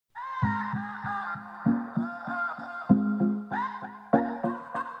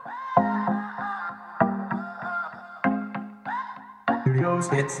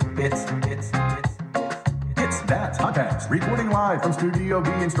Studios. It's That Podcast. Recording live from Studio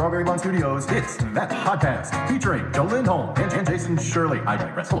B in Strawberry Lawn Studios. It's That Podcast. Featuring Joe Lindholm and Jason Shirley. I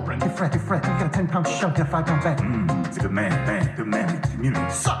digress. Hello, Brent. Hey, Fred. You got a 10-pound show. Get a 5-pound bag. He's a good man. Good man in the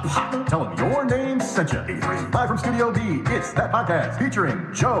community. Sup, hot. Tell him your name sent you. Live from Studio B. It's That Podcast.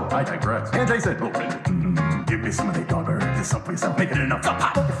 Featuring Joe. I digress. And Jason. Hello, Brent. Give me some of that dogger. This someplace. I'll make it enough. Sup,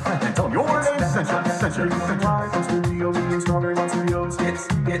 hot. And tell him your name sent you. Live from Studio B in Strawberry Lawn Studios. It's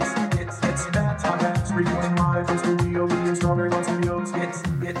That Podcast. Recording live from Studio B in Strawberry Lawn Studios.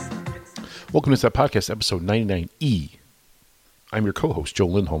 Welcome to That Podcast, episode 99E. I'm your co-host, Joe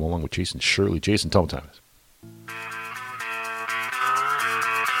Lindholm, along with Jason Shirley. Jason, tell me time is.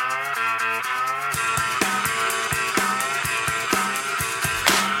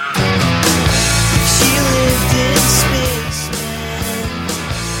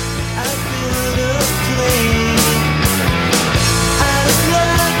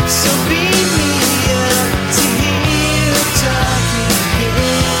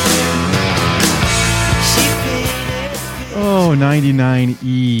 Oh,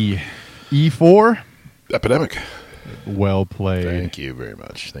 99E. E4? Epidemic. Well played. Thank you very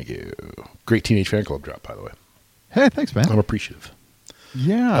much. Thank you. Great Teenage Fan Club drop, by the way. Hey, thanks, man. I'm appreciative.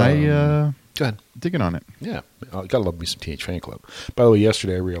 Yeah, Go ahead. digging on it. Yeah, I gotta love me some Teenage Fan Club. By the way,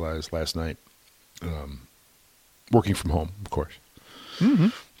 yesterday I realized last night, working from home, of course,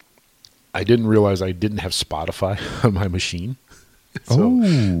 I didn't realize I didn't have Spotify on my machine. So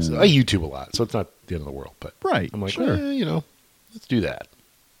I YouTube a lot, so it's not the end of the world. But Right, I'm like, sure. let's do that.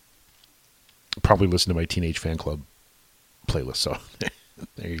 Probably listen to my Teenage Fan Club playlist. So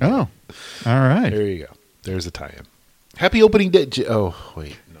there you go. Oh, all right. There you go. There's the tie-in. Happy opening day. Oh,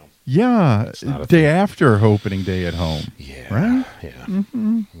 wait, no. Yeah, not a day thing. after opening day at home. Yeah. Right? Yeah.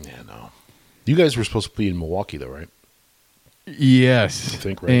 Yeah, no. You guys were supposed to be in Milwaukee, though, right? Yes. I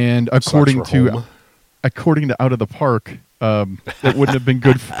think, right? And Sox according were to home. Out of the Park, it wouldn't have been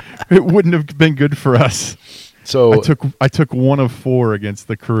good. It wouldn't have been good for us. So I took 1 of 4 against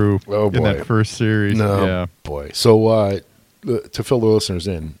the Crew Oh, in boy. that first series. No, Yeah. boy. So to fill the listeners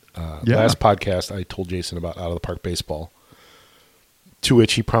in, Yeah. last podcast I told Jason about Out of the Park baseball, to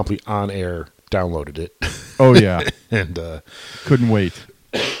which he promptly on air downloaded it. Oh yeah. And Couldn't wait.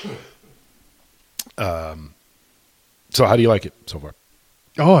 so how do you like it so far?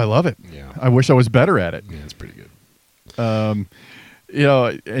 Oh, I love it. Yeah. I wish I was better at it. Yeah, it's pretty good. And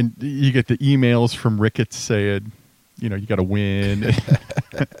you get the emails from Ricketts saying, you got to win.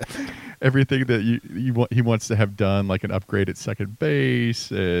 Everything that he wants to have done, like an upgrade at second base,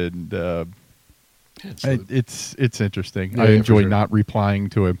 and it's interesting. Yeah, I for enjoy sure. not replying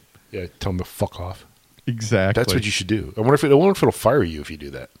to him. Yeah, tell him to fuck off. Exactly. That's what you should do. I wonder if it'll fire you if you do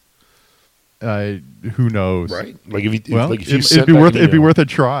that. Who knows? Right? Like if you Well, if you it'd sent be back worth an it'd be email- worth a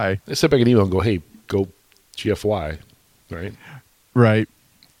try. I sent back an email and go, hey, go GFY, right? Right.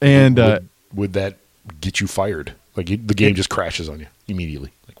 And would that get you fired? Like the game just crashes on you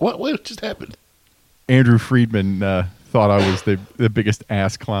immediately. Like what just happened? Andrew Friedman thought I was the biggest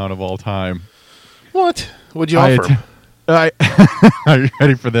ass clown of all time. What? What'd you offer him? Are you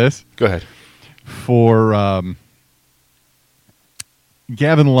ready for this? Go ahead. For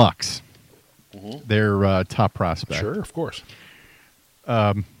Gavin Lux, their top prospect. Sure, of course.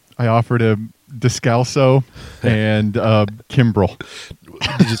 I offered him Descalso and Kimbrel.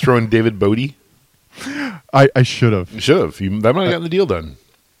 Did you throw in David Bodie? I should have. You should have. That might have gotten the deal done.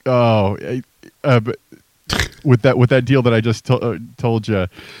 Oh, but with that deal that I just told you,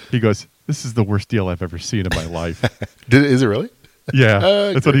 he goes, "This is the worst deal I've ever seen in my life." Is it really? Yeah,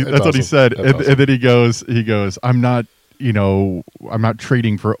 that's what he awesome. said. That's awesome. And then he goes, I'm not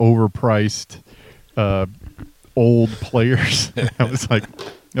trading for overpriced old players. I was like,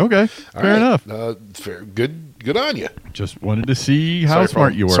 okay, fair enough. Fair. Good on you. Just wanted to see how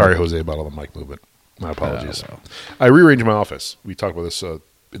smart you were. Sorry, Jose, about all the mic movement. My apologies. well. I rearranged my office. We talked about this in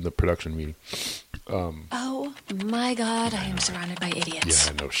the production meeting. Oh my God, I am surrounded by idiots.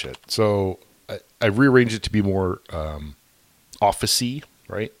 Yeah, no shit. So I rearranged it to be more office-y,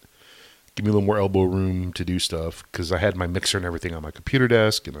 right? Give me a little more elbow room to do stuff because I had my mixer and everything on my computer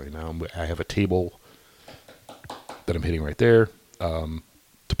desk, and now I have a table that I'm hitting right there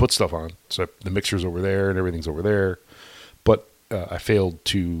to put stuff on. So the mixer's over there and everything's over there, but I failed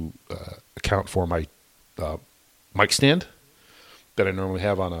to account for my mic stand that I normally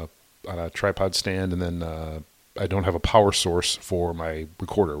have on a tripod stand, and then I don't have a power source for my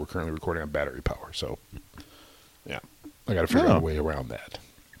recorder. We're currently recording on battery power, so yeah, I got to figure out a way around that.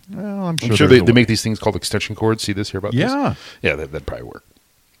 Well, I'm sure they make these things called extension cords. See this here about Yeah. this? Yeah, that'd probably work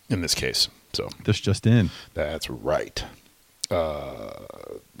in this case. So This just in. that's right.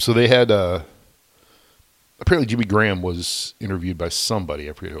 So they had apparently Jimmy Graham was interviewed by somebody.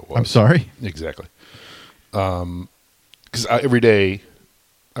 I forget who it was. I'm sorry. Exactly. Because every day,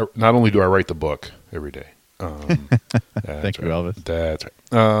 not only do I write the book every day. Thank you, Elvis. That's right.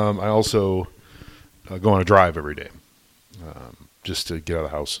 I also go on a drive every day, just to get out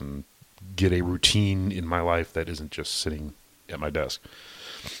of the house and get a routine in my life that isn't just sitting at my desk.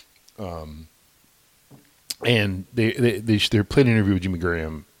 And they're playing an interview with Jimmy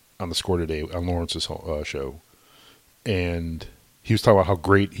Graham on the Score today on Lawrence's show, and he was talking about how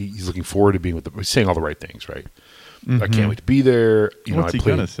great he's looking forward to being with he's saying all the right things, right? I can't wait to be there. What's he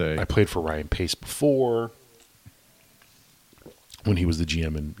gonna say? I played for Ryan Pace before when he was the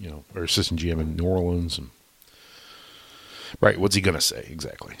GM or assistant GM in New Orleans, and right, what's he gonna say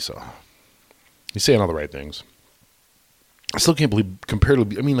exactly? So he's saying all the right things. I still can't believe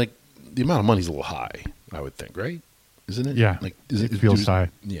comparatively. I mean, like the amount of money's a little high. I would think, right? Isn't it? Yeah, Like, it feels high.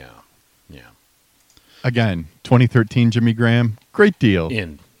 Yeah. Again, 2013 Jimmy Graham, great deal.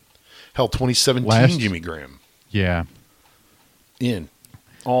 In hell, 2017 Jimmy Graham Yeah. in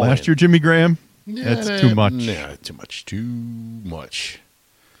all Last in. year Jimmy Graham, that's too much. Yeah, too much. Too much.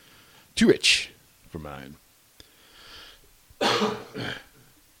 Too rich for mine.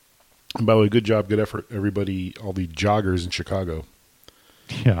 And by the way, good job, good effort, everybody, all the joggers in Chicago.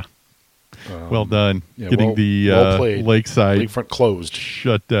 Yeah. Well done. Yeah, Getting the well played. lakeside Lakefront closed.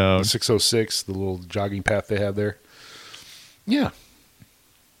 shut down. The 606, the little jogging path they have there. Yeah.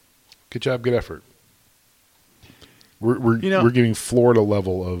 Good job, good effort. We're getting Florida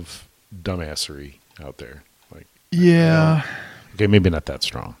level of dumbassery out there. Like, Yeah. okay, maybe not that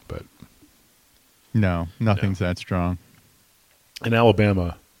strong, but No, nothing's that strong. in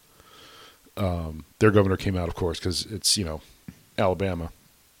Alabama, their governor came out, of course, because it's Alabama,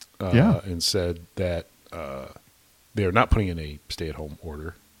 and said that they are not putting in a stay-at-home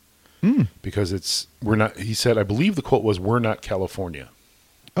order because we're not. He said, I believe the quote was, "We're not California."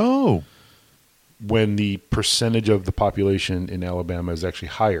 Oh. When the percentage of the population in Alabama is actually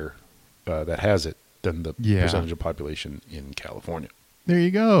higher that has it than the percentage of population in California. There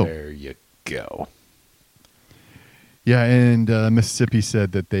you go. There you go. Yeah, and Mississippi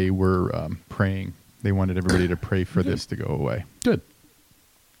said that they were praying. They wanted everybody to pray for this to go away. Good.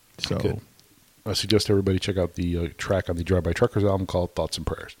 So, Good. I suggest everybody check out the track on the Drive-By Truckers album called Thoughts and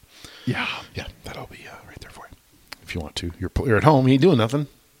Prayers. yeah. Yeah, that'll be right there for you. If you want to. You're at home, you ain't doing nothing.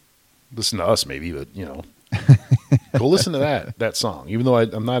 Listen to us maybe, but, go listen to that song. Even though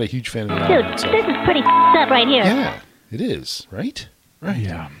I'm not a huge fan of the Dude, album this itself. is pretty up right here. Yeah, it is, right? Right.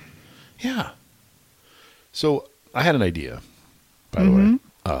 Yeah. Yeah. So I had an idea, by the way.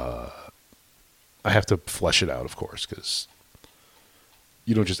 I have to flesh it out, of course, because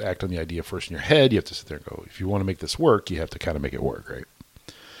you don't just act on the idea first in your head. You have to sit there and go, if you want to make this work, you have to kind of make it work, right?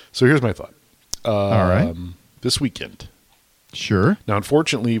 So here's my thought. All right. This weekend. Sure. Now,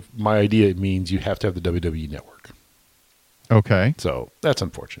 unfortunately, my idea means you have to have the WWE Network. Okay. So that's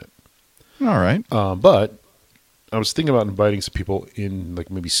unfortunate. All right. But I was thinking about inviting some people in, like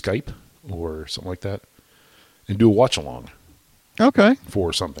maybe Skype or something like that, and do a watch along Okay.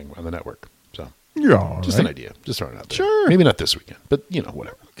 for something on the network. So You're all just right. an idea, just throwing it out there. Sure. Maybe not this weekend, but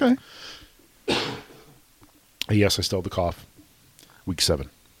whatever. Okay. Yes, I still have the cough. Week 7,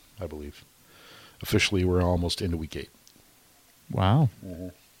 I believe. Officially, we're almost into week 8. Wow.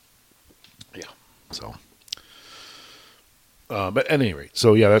 Yeah. So, but at any rate,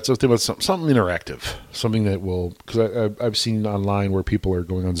 so yeah, that's something about something interactive, something that will, because I've seen online where people are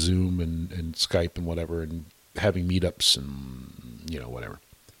going on Zoom and Skype and whatever, and having meetups and whatever.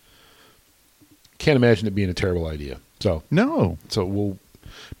 Can't imagine it being a terrible idea. So No. maybe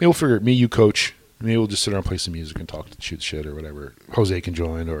we'll figure it. Me, you, coach. Maybe we'll just sit around and play some music and talk, shoot the shit or whatever. Jose can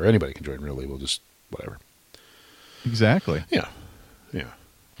join, or anybody can join. Really, we'll just whatever. Exactly. Yeah.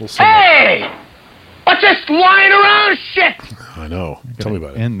 We'll see. Hey! What's this lying around shit? I know. Tell me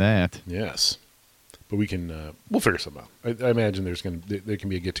about it. And that. Yes, but we can. We'll figure something out. I imagine there can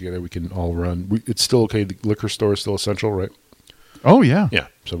be a get together. We can all run. It's still okay. The liquor store is still essential, right? Oh, yeah. Yeah.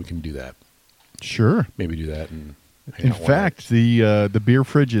 So we can do that. Sure. Maybe do that and. hang In out one fact, the beer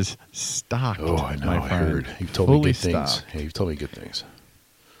fridge is stocked. night. Oh, I know. my I friend. heard. You've told me Fully good things. stocked. Yeah, you've told me good things.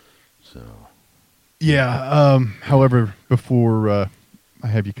 So. Yeah. However, before I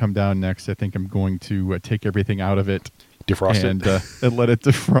have you come down next, I think I'm going to take everything out of it Defrost and it. and let it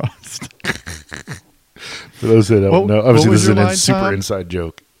defrost. For those that don't What- know, what obviously was this is your a line, super Tom? inside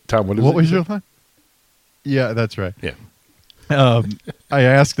joke. Tom, what is What it? was your line? Yeah, that's right. Yeah. I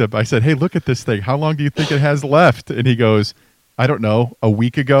asked him, I said, hey, look at this thing. How long do you think it has left? And he goes, I don't know, a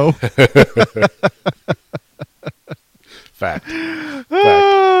week ago. Fact.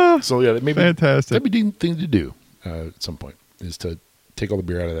 So yeah, maybe Fantastic. that'd be the thing to do at some point is to take all the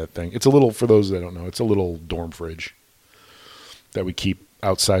beer out of that thing. It's a little, for those that don't know, it's a little dorm fridge that we keep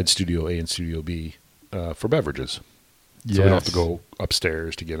outside Studio A and Studio B for beverages. So we don't have to go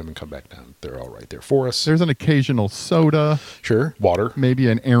upstairs to get them and come back down. They're all right there for us. There's an occasional soda, Sure. Water. maybe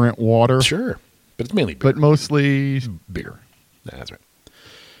an errant water, Sure. But it's mainly beer. but mostly beer. That's right.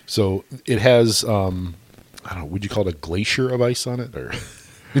 So it has, I don't know, would you call it a glacier of ice on it? Or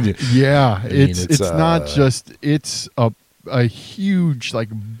yeah. mean, It's not just it's a huge like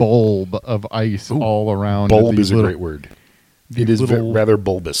bulb of ice all around. bulb these is a little- great word. these It is little- rather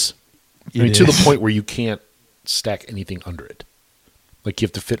bulbous. I mean, It to the is. point where you can't stack anything under it. Like you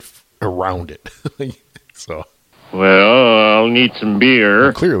have to fit around it. So Well, I'll need some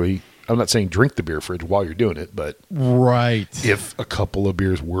beer. clearly, I'm not saying drink the beer fridge while you're doing it, but Right. if a couple of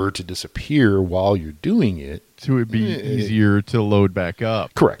beers were to disappear while you're doing it, So it'd be easier to load back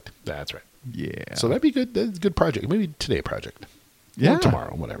up. correct. That's right. Yeah. So that'd be good. That's a good project. Maybe today project. Yeah. Or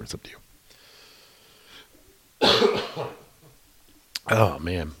tomorrow, whatever. It's up to you. Oh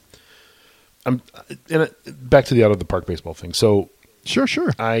man. Back to the out of the park baseball thing. So Sure.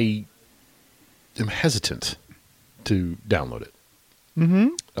 I am hesitant to download it.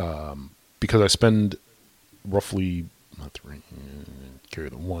 Because I spend roughly carry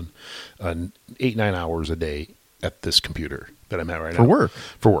the one 8-9 hours a day at this computer that I'm at right For now work.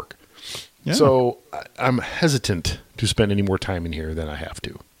 For work. Yeah. So I'm hesitant to spend any more time in here than I have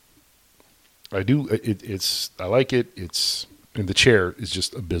to. I do. I like it. And the chair is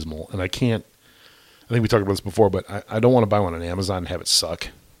just abysmal, and I can't. I think we talked about this before, but I don't want to buy one on Amazon and have it suck.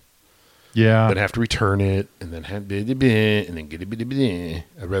 Yeah. Then have to return it, and then and then get it.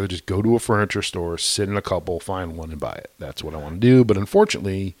 I'd rather just go to a furniture store, sit in a couple, find one, and buy it. That's what I want to do. But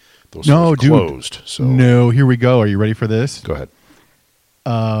unfortunately, those stores closed. So No, here we go. Are you ready for this? go ahead.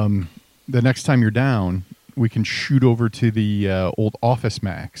 The next time you're down, we can shoot over to the old Office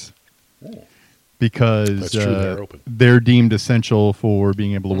Max because That's true, they're open. they're deemed essential for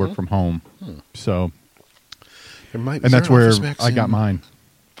being able to work from home. So, and that's where I got mine.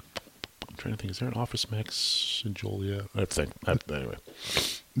 I'm trying to think. Is there an Office Max in Joliet? I have to think. Anyway,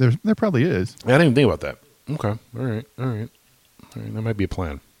 There probably is. I didn't even think about that. Okay. All right. That might be a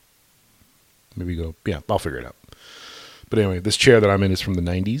plan. Maybe go. Yeah, I'll figure it out. But anyway, this chair that I'm in is from the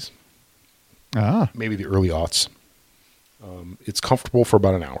 90s, maybe the early aughts. It's comfortable for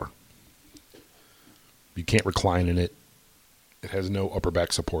about an hour. You can't recline in it. It has no upper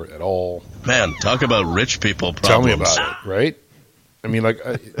back support at all. Man, talk about rich people problems. Tell me about it, right? I mean,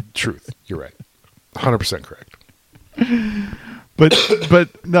 truth. You're right. 100% correct.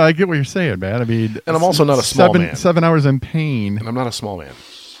 But no, I get what you're saying, man. I mean, And I'm also not a small man. 7 hours in pain. And I'm not a small man.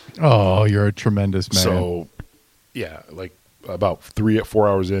 Oh, you're a tremendous man. So, yeah, like about 3-4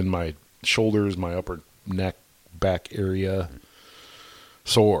 hours in, my shoulders, my upper neck, back area,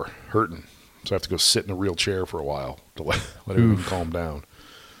 sore, hurting. So I have to go sit in a real chair for a while to let everything calm down.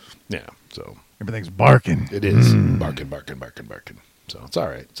 Yeah, so everything's barking. it is barking. So it's all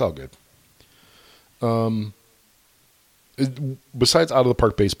right. It's all good. Besides out of the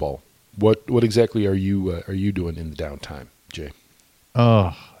park baseball, what exactly are you doing in the downtime, Jay?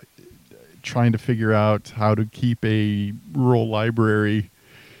 Trying to figure out how to keep a rural library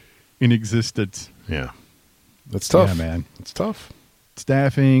in existence. Yeah, that's tough. Yeah, man. It's tough.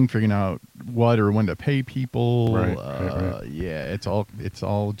 Staffing, figuring out what or when to pay people. Right, right. Yeah, it's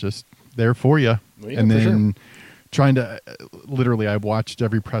all just there for you. Yeah, and for then trying to literally, I've watched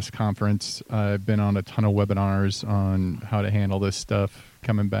every press conference. I've been on a ton of webinars on how to handle this stuff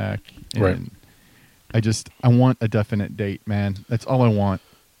coming back. And Right. I want a definite date, man. That's all I want.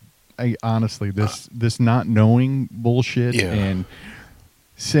 I honestly, this not knowing bullshit Yeah. and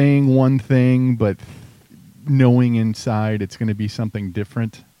saying one thing, but knowing inside it's going to be something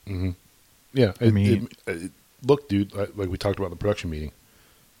different. Yeah, I mean- look, dude, like we talked about in the production meeting,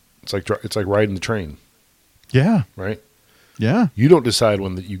 it's like riding the train, Yeah. right? Yeah. You don't decide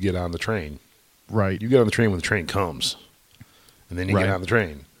when you get on the train. Right. You get on the train when the train comes, and then you Right. get on the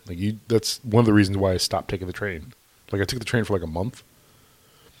train. That's one of the reasons why I stopped taking the train. Like I took the train for like a month,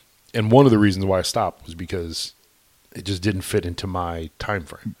 and one of the reasons why I stopped was because it just didn't fit into my time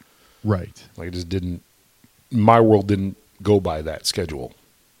frame. Right. Like it just didn't. My world didn't go by that schedule.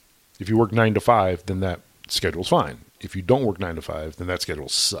 If you work 9 to 5, then that schedule's fine. If you don't work 9 to 5, then that schedule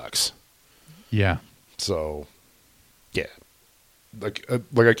sucks. Yeah. So, yeah, like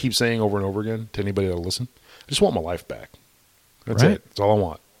I keep saying over and over again to anybody that'll listen, I just want my life back. That's Right. it. That's all I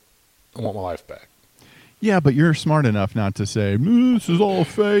want. I want my life back. Yeah, but you're smart enough not to say, this is all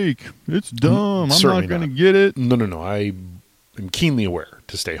fake. It's dumb. I'm Certainly not going to not. get it. No. I am keenly aware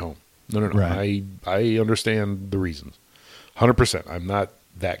to stay home. No. Right. I understand the reasons. 100%. I'm not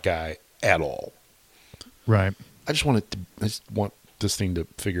that guy at all. Right. I just want this thing to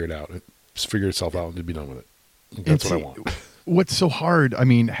figure it out. Just figure itself out and to be done with it. That's what I want. What's so hard, I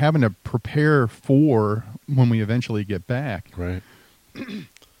mean, having to prepare for when we eventually get back. Right.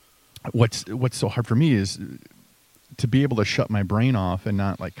 What's so hard for me is to be able to shut my brain off and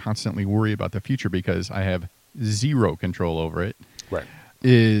not like constantly worry about the future because I have zero control over it. Right.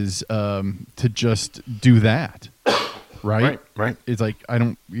 Is to just do that. Right? Right. It's like I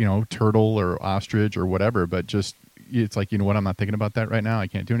don't, turtle or ostrich or whatever, but just it's like, you know what, I'm not thinking about that right now. I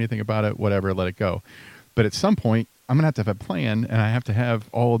can't do anything about it, whatever, let it go. But at some point, I'm going to have a plan and I have to have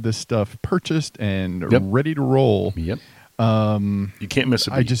all of this stuff purchased and ready to roll. Yep. You can't miss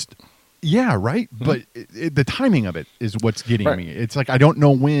a beat. Yeah, right. Mm-hmm. But the timing of it is what's getting right. me. It's like I don't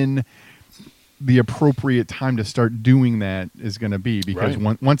know when the appropriate time to start doing that is going to be because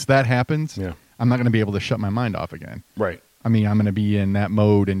once that happens, I'm not going to be able to shut my mind off again. Right. I mean, I'm going to be in that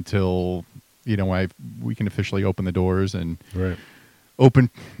mode until we can officially open the doors and open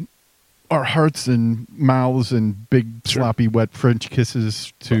our hearts and mouths and big sloppy wet French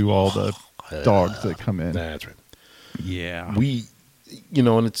kisses to all the dogs that come in. That's right. Yeah. And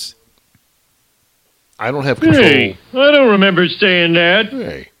it's. I don't have control. Hey, I don't remember saying that.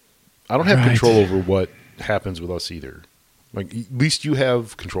 Hey, I don't have control over what happens with us either. Like, at least you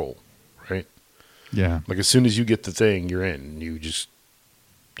have control, right? Yeah. Like, as soon as you get the thing, you're in. You just,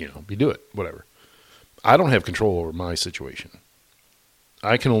 you do it, whatever. I don't have control over my situation.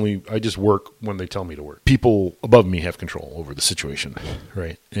 I just work when they tell me to work. People above me have control over the situation,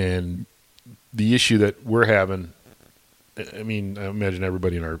 right? And the issue that we're having, I mean, I imagine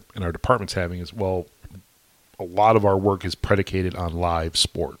everybody in our department's having is, well, a lot of our work is predicated on live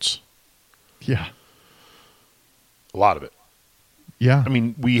sports. Yeah. A lot of it. Yeah. I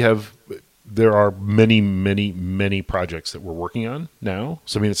mean, there are many, many, many projects that we're working on now.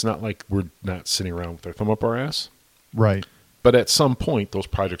 So, I mean, it's not like we're not sitting around with our thumb up our ass. Right. But at some point, those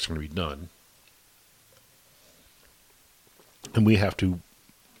projects are going to be done. And we have to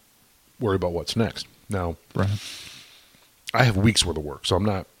worry about what's next. Now, I have weeks worth of work. So I'm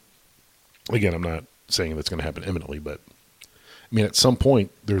not saying that's going to happen imminently. But, I mean, at some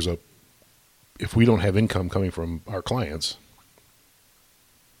point, if we don't have income coming from our clients,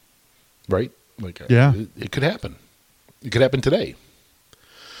 right? Like, it could happen. It could happen today.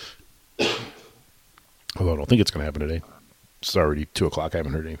 Although I don't think it's going to happen today. It's already 2:00. I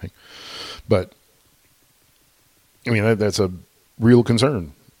haven't heard anything. But, I mean, that's a real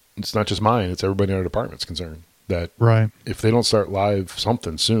concern. It's not just mine. It's everybody in our department's concern. That if they don't start live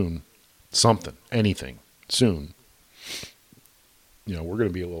anything soon, we're going to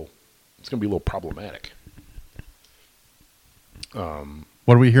be it's going to be a little problematic.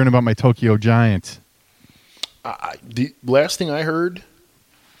 What are we hearing about my Tokyo Giants? The last thing I heard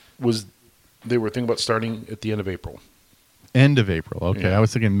was they were thinking about starting at the end of April. End of April. Okay. Yeah. I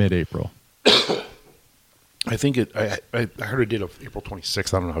was thinking mid-April. I think I heard a date of April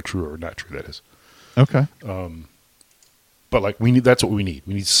 26th. I don't know how true or not true that is. Okay. But that's what we need.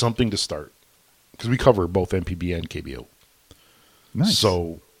 We need something to start because we cover both MPB and KBO. Nice.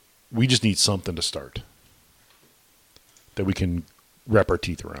 So we just need something to start that we can wrap our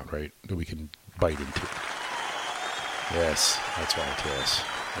teeth around, right? That we can bite into. Yes, that's right. Yes.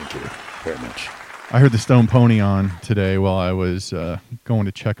 Thank you very much. I heard the Stone Pony on today while I was going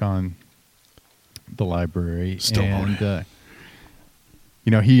to check on the library. Stone Pony.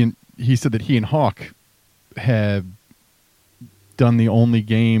 He said that he and Hawk have done the only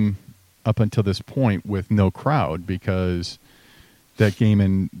game up until this point with no crowd because that game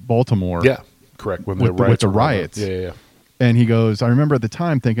in Baltimore. Yeah, correct. When with the riots. Yeah. And he goes, I remember at the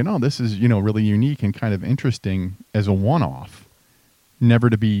time thinking, oh, this is, really unique and kind of interesting as a one-off, never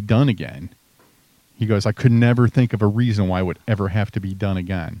to be done again. He goes, I could never think of a reason why it would ever have to be done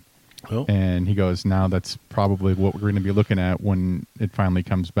again. Well, and he goes, now that's probably what we're going to be looking at when it finally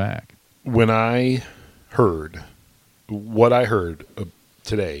comes back. What I heard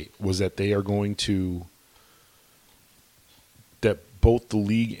today was that they are going to, that both the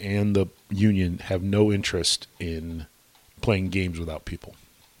league and the union have no interest in playing games without people.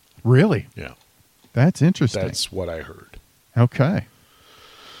 Really? Yeah. That's interesting. That's what I heard. Okay.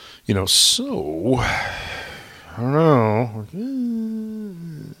 So, I don't know.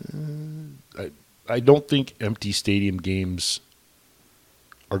 I don't think empty stadium games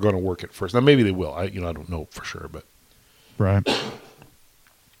are going to work at first. Now, maybe they will. I don't know for sure, but. Right.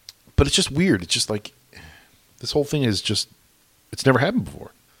 But it's just weird. It's just like, This whole thing is just, it's never happened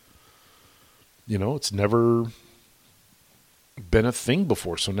before. You know, it's never been a thing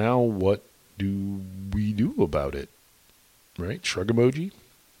before. So now what do we do about it? Right? Shrug emoji.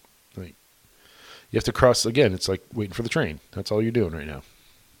 Like, you have to cross, again, it's like waiting for the train. That's all you're doing right now.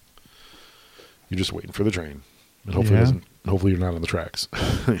 You're just waiting for the train. And hopefully hopefully you're not on the tracks.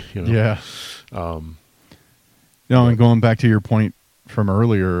 You know? Yeah. And going back to your point from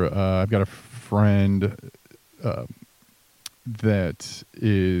earlier, I've got a friend that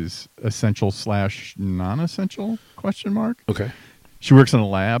is essential / non-essential ? Okay. She works in a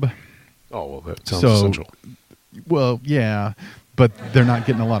lab. Oh, well, that sounds essential. Well, yeah, but they're not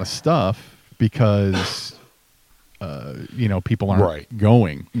getting a lot of stuff because, people aren't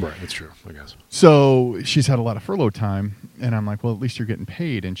going. Right, that's true, I guess. So she's had a lot of furlough time, and I'm like, well, at least you're getting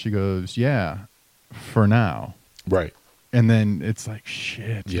paid. And she goes, yeah, for now. Right. And then it's like,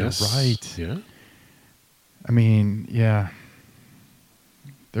 shit, Yes. you're right. Yeah. I mean, yeah,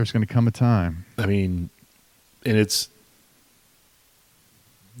 there's going to come a time. I mean, and it's,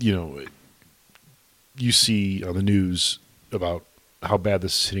 you see on the news about how bad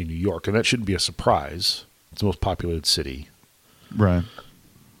this is hitting New York, and that shouldn't be a surprise. It's the most populated city. Right.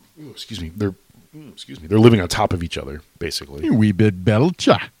 Ooh, excuse me. They're living on top of each other, basically. You wee bit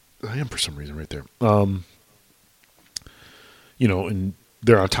belcher. I am for some reason right there. And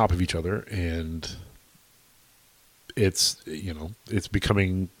they're on top of each other, and it's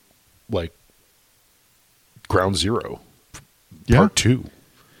becoming like ground zero, part 2.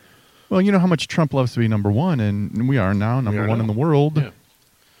 Well, you know how much Trump loves to be number one, and we are now number one in the world. Yeah.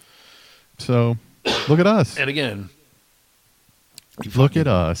 So look at us. And again, look at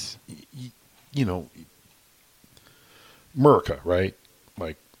us. America, right?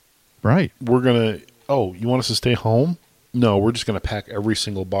 Like, right. We're going to, you want us to stay home? No, we're just going to pack every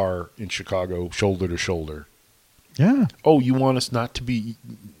single bar in Chicago shoulder to shoulder. Yeah. Oh, you want us not to be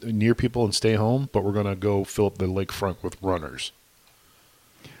near people and stay home, but we're going to go fill up the lakefront with runners.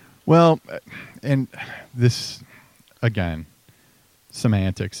 Well, and this, again,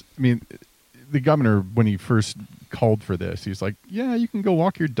 semantics. I mean, the governor, when he first called for this, he's like, yeah, you can go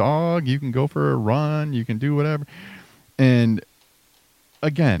walk your dog, you can go for a run, you can do whatever. And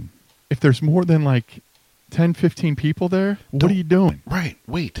again, if there's more than like 10, 15 people there, what are you doing? Right.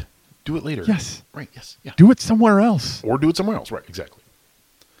 Wait. Do it later. Yes. Right. Yes. Yeah. Do it somewhere else. Or do it somewhere else. Right. Exactly.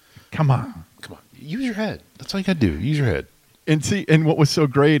 Come on. Use your head. That's all you got to do. Use your head. And what was so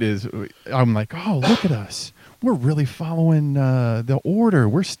great is I'm like, oh, look at us. We're really following the order.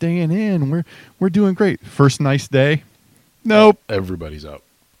 We're staying in. We're doing great. First nice day. Nope. Everybody's out.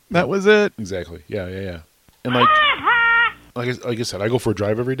 That was it. Exactly. Yeah. And like I said, I go for a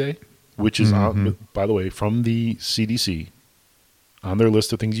drive every day, which is, by the way, from the CDC, on their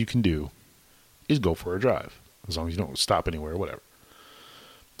list of things you can do, is go for a drive, as long as you don't stop anywhere or whatever.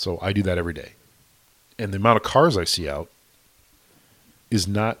 So I do that every day. And the amount of cars I see out is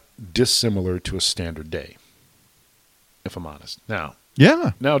not dissimilar to a standard day, if I'm honest. Now,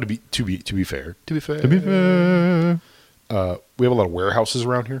 to be fair, we have a lot of warehouses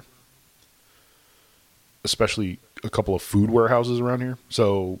around here, especially a couple of food warehouses around here.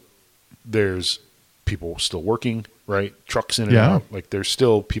 So there's people still working, right? Trucks in and out. Like, there's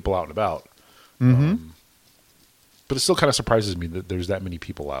still people out and about. But it still kind of surprises me that there's that many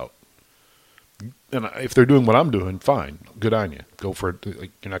people out. And if they're doing what I'm doing, fine. Good on you. Go for it.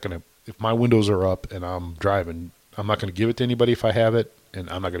 Like, you're not going to, if my windows are up and I'm driving, I'm not going to give it to anybody if I have it, and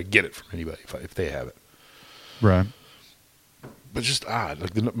I'm not going to get it from anybody if they have it. Right. But it's just odd.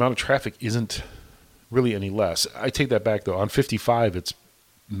 Like, the amount of traffic isn't really any less. I take that back, though. On 55, it's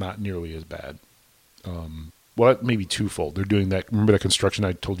not nearly as bad. Well, maybe twofold. They're doing that. Remember that construction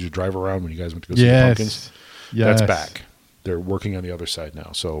I told you to drive around when you guys went to go see the pumpkins? Yes. That's back. They're working on the other side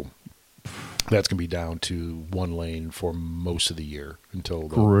now. So that's going to be down to one lane for most of the year until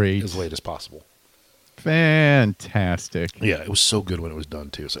as late as possible. Fantastic. Yeah, it was so good when it was done,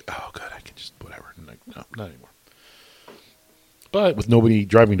 too. It's like, oh, God, I can just whatever. And like, no, not anymore. But with nobody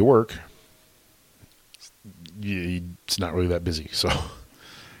driving to work, it's not really that busy. So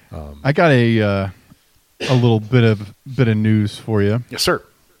I got a little bit of news for you. Yes, sir.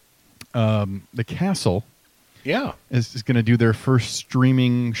 The Castle is going to do their first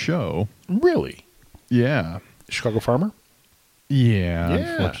streaming show. Really? Yeah. Chicago Farmer? Yeah,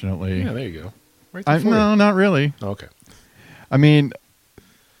 unfortunately. Yeah, there you go. Right there no, not really. Oh, okay. I mean,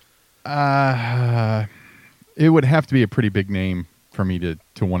 it would have to be a pretty big name for me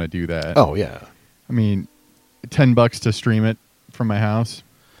to want to do that. Oh, yeah. I mean, $10 to stream it from my house.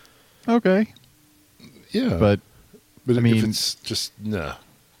 Okay. Yeah. But I mean, if it's just, nah.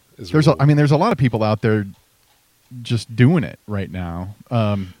 There's a lot of people out there just doing it right now.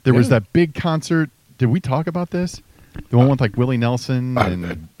 There was Yeah. that big concert. Did we talk about this? The one with like Willie Nelson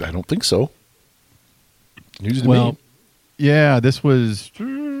and I don't think so. News to well, me. yeah, this was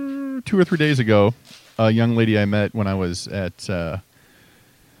 2 or 3 days ago. A young lady I met when I was at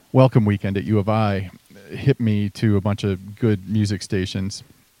Welcome Weekend at U of I hit me to a bunch of good music stations,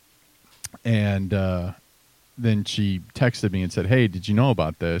 and then she texted me and said, "Hey, did you know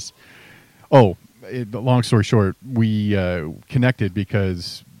about this?" Oh, long story short, we connected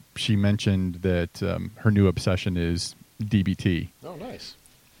because she mentioned that her new obsession is DBT. Oh, nice.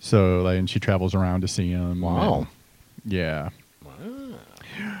 So, and she travels around to see him. Wow. Yeah.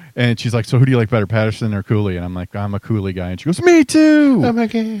 And she's like, "So who do you like better, Patterson or Cooley?" And I'm like, "I'm a Cooley guy." And she goes, "Me too." Oh my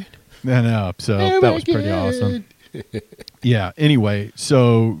god. And so that was pretty awesome. Yeah. Anyway,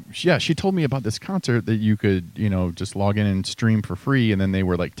 so yeah, she told me about this concert that you could, just log in and stream for free, and then they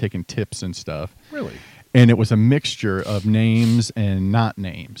were like taking tips and stuff. Really? And it was a mixture of names and not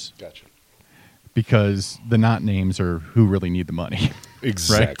names, Gotcha. because the not names are who really need the money.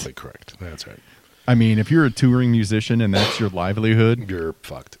 Exactly correct. That's right. I mean, if you're a touring musician and that's your livelihood, You're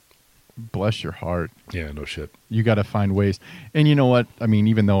fucked. bless your heart. Yeah, no shit. You got to find ways. And you know what? I mean,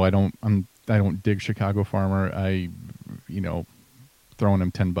 even though I don't dig Chicago Farmer, throwing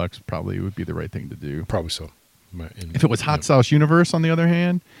him $10 probably would be the right thing to do. Probably so. If it was Hot Sauce Universe, on the other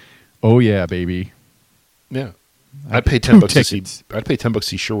hand, oh yeah, baby. Yeah. I'd pay Two $10 to see. tickets. I'd pay $10 to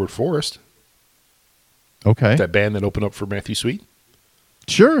see Sherwood Forest, Okay. that band that opened up for Matthew Sweet.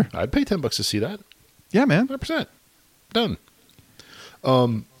 Sure. I'd pay $10 to see that. Yeah, man. 100%. Done.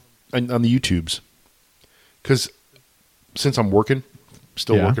 And on the YouTubes, because since I'm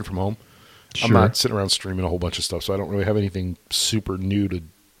still Yeah. working from home, I'm Sure. not sitting around streaming a whole bunch of stuff, so I don't really have anything super new to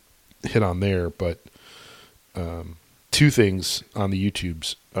hit on there. But two things on the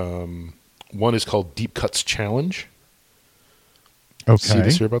YouTubes. One is called Deep Cuts Challenge. See Okay.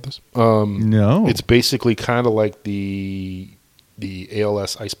 this, hear about this? No. It's basically kind of like the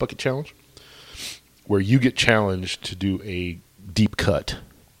ALS Ice Bucket Challenge, where you get challenged to do a deep cut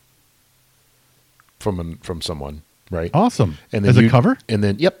from someone, right? awesome. And As then a cover? and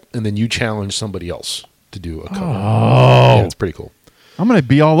then you challenge somebody else to do a cover. Oh. Yeah, it's pretty cool. I'm going to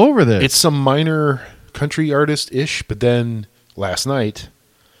be all over this. It's some minor country artist ish, but then last night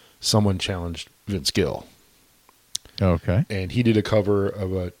someone challenged Vince Gill, okay. and he did a cover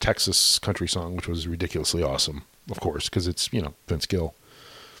of a Texas country song, which was ridiculously awesome, of course, because it's Vince Gill.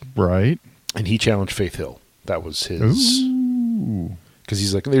 Right. And he challenged Faith Hill. That was his. Ooh. Because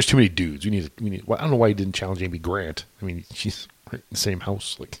he's like, there's too many dudes. We need. Well, I don't know why he didn't challenge Amy Grant. I mean, she's right in the same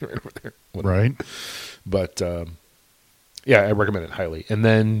house, like right over there. Whatever. Right. But yeah, I recommend it highly. And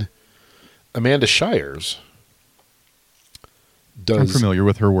then Amanda Shires I'm familiar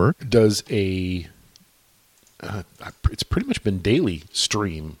with her work. does a. It's pretty much been daily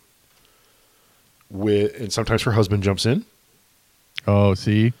stream. And sometimes her husband jumps in. Oh,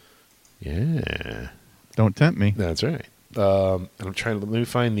 see? Yeah. Don't tempt me. That's right. And I'm trying to let me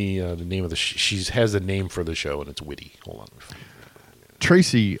find the name of the. She has the name for the show, and it's witty. Hold on. Let me find it.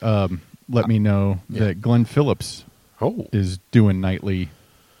 Tracy let me know yeah. that Glenn Phillips Oh, is doing nightly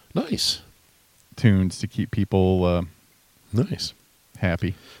nice, tunes to keep people nice.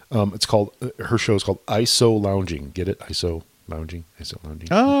 happy. It's called her show is called ISO Lounging. Get it? ISO Lounging. ISO Lounging.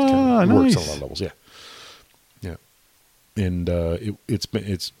 Ah, It works on a nice. lot of levels. Yeah, yeah. And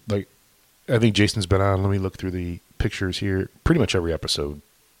it's like I think Jason's been on. Let me look through the pictures here. Pretty much every episode.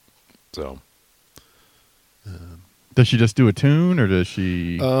 So Does she just do a tune, or does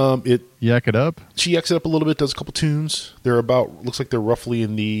she yak it up? she yaks it up a little bit. Does a couple tunes. Looks like they're roughly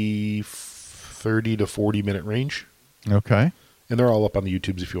in the 30 to 40 minute range, Okay. and they're all up on the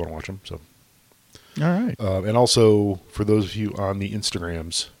YouTubes if you want to watch them. So. All right. And also, for those of you on the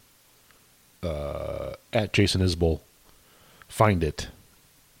Instagrams, at Jason Isbell, find it.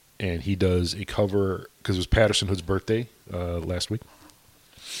 And he does a cover, because it was Patterson Hood's birthday last week.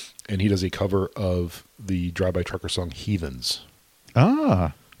 And he does a cover of the Drive-By Trucker song Heathens.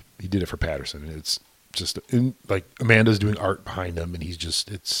 Ah. He did it for Patterson. And it's just, like, Amanda's doing art behind him, and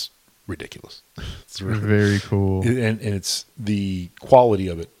it's ridiculous. It's really, Very cool. and it's the quality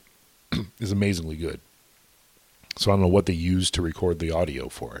of it is amazingly good. So I don't know what they used to record the audio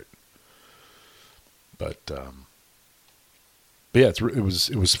for it, but yeah, it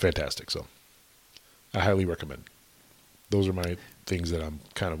was fantastic. So I highly recommend. Those are my things that I'm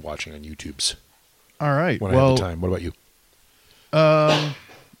kind of watching on YouTube's All right. when I have the time. What about you?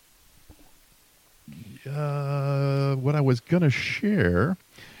 What I was gonna share.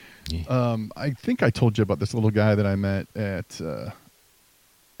 Yeah. I think I told you about this little guy that I met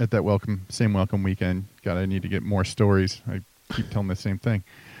at that same welcome weekend. God, I need to get more stories. I keep telling the same thing.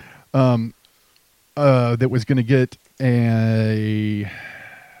 That was going to get a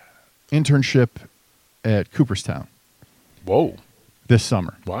internship at Cooperstown. Whoa. This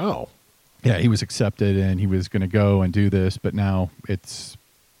summer. Wow. Yeah, he was accepted and he was going to go and do this, but now it's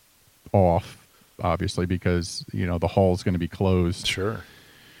off, obviously, because, the hall's going to be closed. Sure.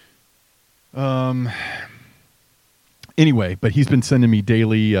 Anyway, but he's been sending me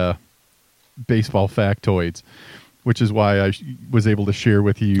daily baseball factoids, which is why I was able to share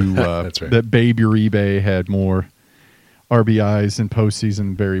with you That's right. that Babe Uribe had more RBIs in postseason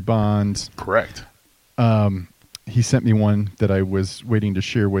than Barry Bonds. Correct. He sent me one that I was waiting to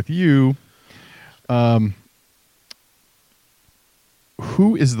share with you.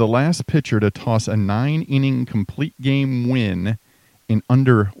 Who is the last pitcher to toss a 9-inning complete game win in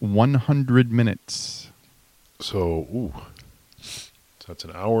under 100 minutes? So that's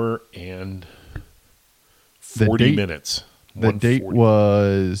an hour and 40 minutes. The date 140.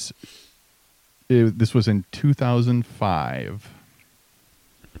 was, this was in 2005.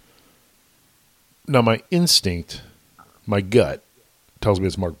 Now, my instinct, my gut, tells me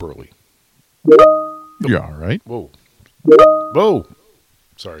it's Mark Burley. Yeah, all right. Whoa. Whoa.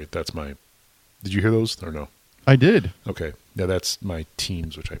 Sorry, that's my... Did you hear those or no? I did. Okay. Yeah, that's my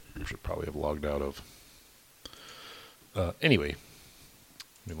Teams, which I should probably have logged out of. Anyway,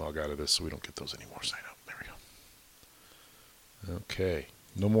 let me log out of this so we don't get those anymore. Sign up. There we go. Okay.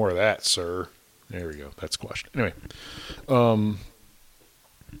 No more of that, sir. There we go. That's squashed. Anyway.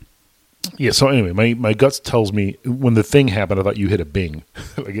 Yeah, so anyway, my guts tells me when the thing happened, I thought you hit a bing.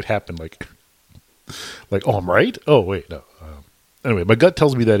 Like it happened like, oh, I'm right? Oh, wait, no. Anyway, my gut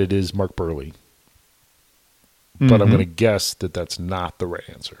tells me that it is Mark Burley. But I'm going to guess that that's not the right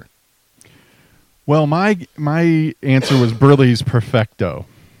answer. Well, my answer was Burley's Perfecto.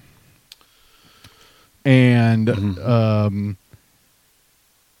 And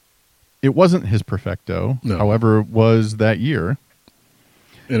it wasn't his Perfecto. No. However, it was that year.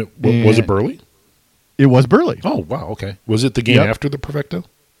 And was it Burley? It was Burley. Oh, wow, okay. Was it the game Yep. after the Perfecto?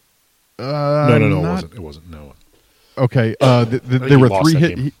 No, No, it wasn't. It wasn't, no. Okay. think There he were lost 3 that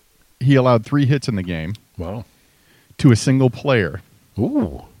hits. game. He allowed 3 hits in the game Wow. to a single player.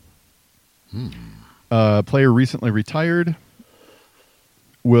 Ooh. Player recently retired.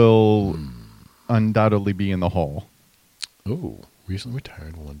 Will undoubtedly be in the Hall. Ooh. Recently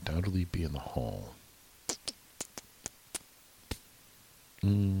retired will undoubtedly be in the Hall.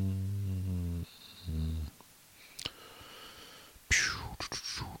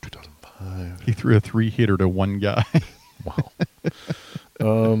 2005. He threw a 3-hitter to one guy. Wow.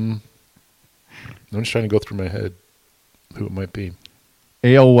 I'm just trying to go through my head who it might be.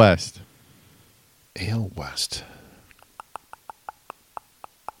 AL West. AL West.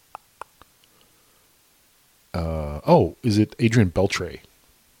 Is it Adrian Beltre?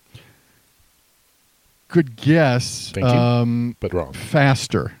 Good guess. Thank you. But wrong.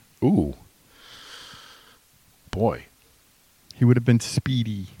 Faster. Ooh. Boy. He would have been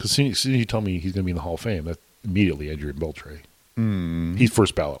speedy. Because as soon as you tell me he's going to be in the Hall of Fame, that's immediately Adrian Beltre. He's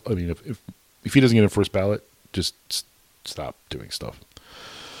first ballot. I mean, if he doesn't get in first ballot, just stop doing stuff.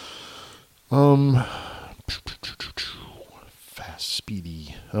 Fast,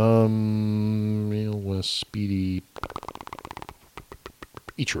 speedy. Real West, speedy.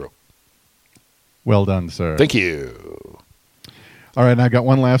 Ichiro. Well done, sir. Thank you. All right, and I got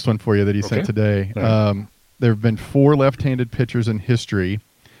one last one for you that he sent Okay. today. All right. There have been 4 left-handed pitchers in history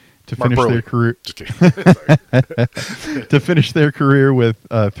to Mark finish Burley. their career Just kidding. Sorry. to finish their career with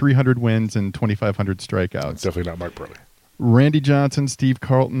 300 wins and 2,500 strikeouts. It's definitely not Mark Burley. Randy Johnson, Steve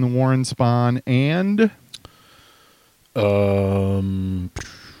Carlton, Warren Spahn, and What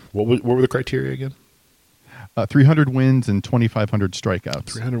were the criteria again? 300 wins and 2,500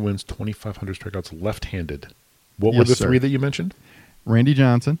 strikeouts. 300 wins, 2,500 strikeouts, left-handed. What were Yes, the sir. 3 that you mentioned? Randy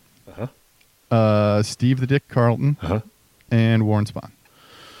Johnson, Uh-huh. Steve the Dick Carlton, Uh-huh. and Warren Spahn.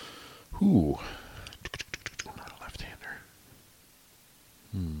 Ooh. Not a left-hander.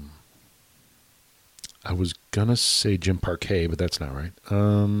 I was going to say Jim Parquet, but that's not right.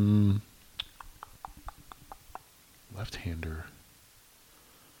 Left-hander.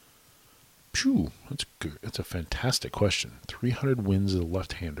 Phew, that's good. That's a fantastic question. 300 wins as a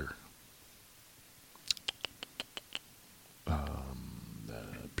left-hander. I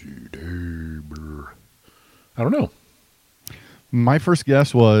don't know. My first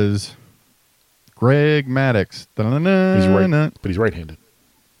guess was Greg Maddux. Da-na-na-na. He's right, but he's right-handed.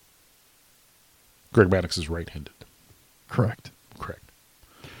 Greg Maddux is right-handed. Correct. Correct.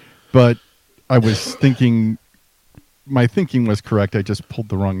 But I was thinking my thinking was correct. I just pulled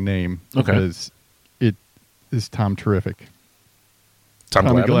the wrong name Okay. because it is Tom Terrific,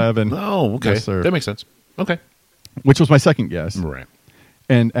 Tommy Glavine. Oh, okay. Yes, sir. That makes sense. Okay. which was my second guess, Right.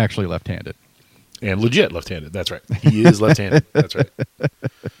 and actually left-handed. And legit left-handed. That's right. He is left-handed. That's right.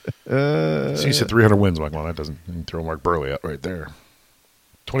 So you said 300 wins, Mike. Well, that doesn't. You can throw Mark Burley out right there.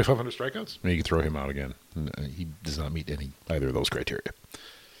 2,500 strikeouts? Maybe you can throw him out again. He does not meet either of those criteria.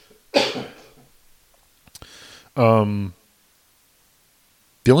 The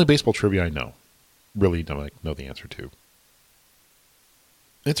only baseball trivia I really don't know the answer to.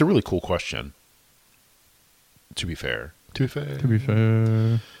 It's a really cool question. To be fair. To be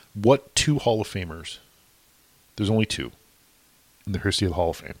fair, What two Hall of Famers, there's only two in the history of the Hall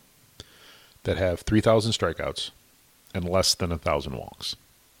of Fame, that have 3,000 strikeouts and less than 1,000 walks?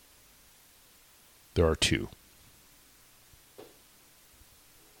 There are two.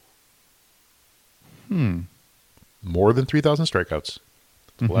 More than 3,000 strikeouts,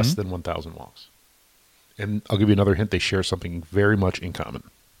 less than 1,000 walks. And I'll give you another hint. They share something very much in common.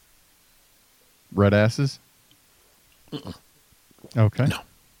 red asses. Okay.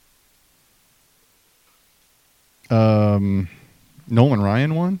 No. Nolan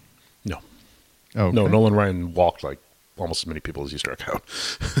Ryan won. No. Okay. No, Nolan Ryan walked like almost as many people as he struck out.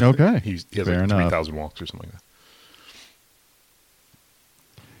 Okay. he has Fair like enough. 3,000 walks or something like that.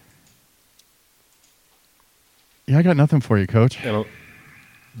 Yeah, I got nothing for you, Coach. And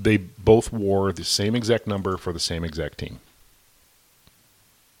they both wore the same exact number for the same exact team.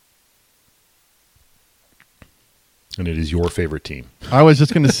 And it is your favorite team. I was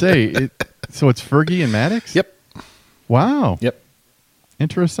just going to say, so it's Fergie and Maddox? Yep. Wow. Yep.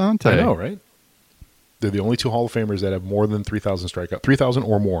 Interessante. I know, right? They're the only two Hall of Famers that have more than 3,000 strikeouts. 3,000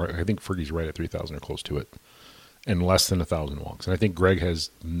 or more. I think Fergie's right at 3,000 or close to it. And less than 1,000 walks. And I think Greg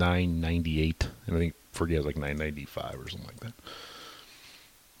has 998. And I think Fergie has like 995 or something like that.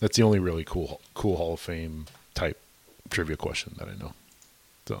 That's the only really cool Hall of Fame type trivia question that I know.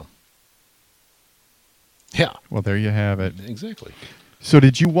 So, yeah. Well, there you have it. Exactly. So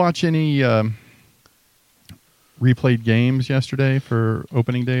did you watch any replayed games yesterday for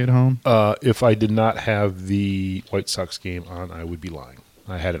opening day at home? If I did not have the White Sox game on, I would be lying.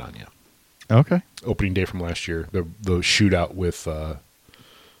 I had it on, yeah. Okay. Opening day from last year, the shootout with the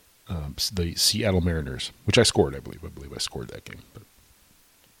Seattle Mariners, which I scored, I believe. I believe I scored that game. But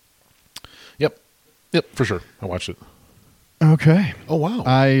yep, for sure. I watched it. Okay. Oh wow!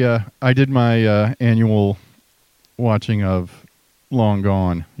 I did my annual watching of Long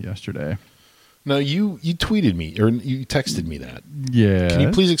Gone yesterday. Now you tweeted me or you texted me that. Yeah. Can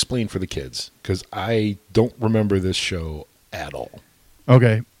you please explain for the kids, because I don't remember this show at all.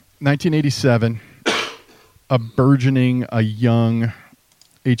 Okay. 1987, a young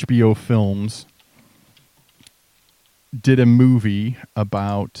HBO Films did a movie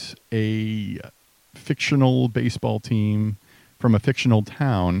about a fictional baseball team from a fictional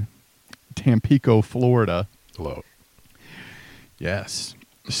town, Tampico, Florida. Hello. Yes.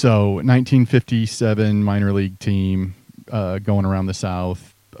 So 1957 minor league team going around the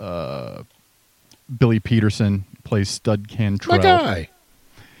South. Billy Peterson plays Stud Cantrell. My guy.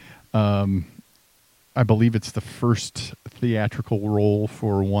 I believe it's the first theatrical role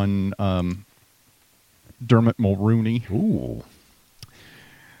for one Dermot Mulrooney. Ooh.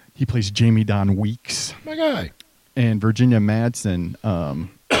 He plays Jamie Don Weeks. My guy. And Virginia Madsen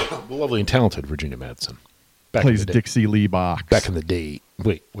The lovely and talented Virginia Madsen. plays Dixie Lee Box. Back in the day.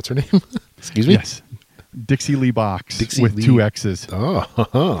 Wait, what's her name? Excuse me? Yes. Dixie Lee Box Dixie with Lee. 2 X's.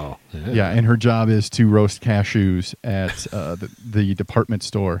 Oh. Yeah, and her job is to roast cashews at the department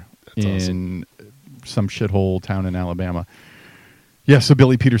store in some shithole town in Alabama. Yeah, so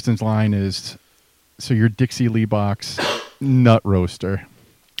Billy Peterson's line is, so you're Dixie Lee Box nut roaster.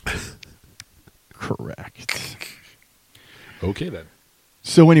 Correct. Okay, then.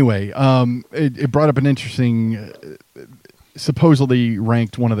 So anyway, it brought up an interesting, supposedly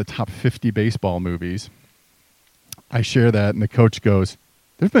ranked one of the top 50 baseball movies. I share that, and the coach goes,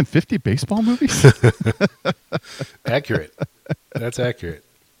 "There's been 50 baseball movies?" Accurate. That's accurate.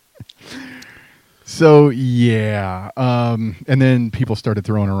 So yeah, and then people started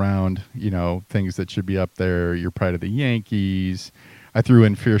throwing around, things that should be up there. Your Pride of the Yankees. I threw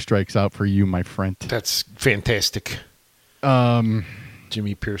in Fear Strikes Out for You, my friend. That's fantastic.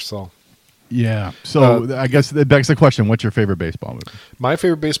 Jimmy Pearsall. Yeah. So I guess that begs the question: what's your favorite baseball movie? My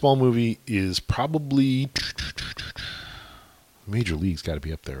favorite baseball movie is probably Major League's got to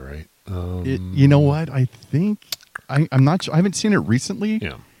be up there, right? You know what? I think I'm not sure. I haven't seen it recently.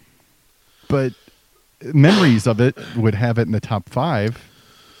 Yeah. But memories of it would have it in the top 5.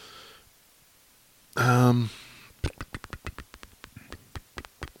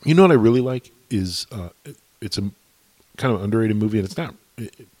 You know what I really like is it's a kind of underrated movie, and it's not.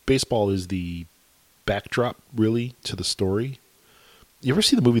 Baseball is the backdrop, really, to the story. You ever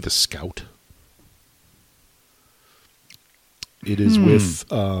see the movie The Scout? It is with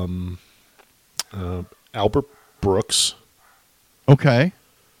Albert Brooks. Okay.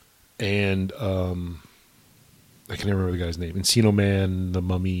 And I can never remember the guy's name. Encino Man, The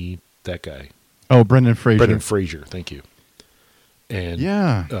Mummy, that guy. Oh, Brendan Fraser. Brendan Fraser, thank you. And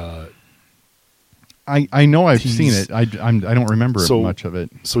yeah. I know I've seen it. I don't remember much of it.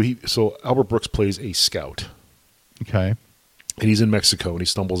 So Albert Brooks plays a scout. Okay. And he's in Mexico, and he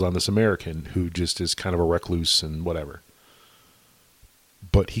stumbles on this American who just is kind of a recluse and whatever.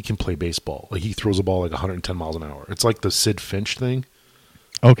 But he can play baseball. Like, he throws a ball like 110 miles an hour. It's like the Sid Finch thing.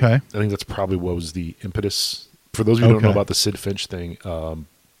 Okay. I think that's probably what was the impetus. For those of you who don't know about the Sid Finch thing,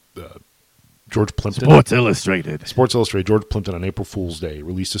 George Plimpton. Sports Illustrated, George Plimpton on April Fool's Day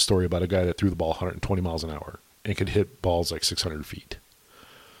released a story about a guy that threw the ball 120 miles an hour and could hit balls like 600 feet.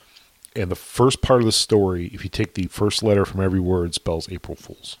 And the first part of the story, if you take the first letter from every word, spells April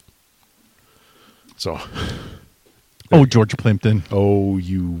Fool's. So... Oh, George Plimpton. Oh,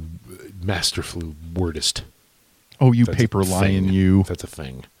 you masterful wordist. Oh, you paper lion, you. That's a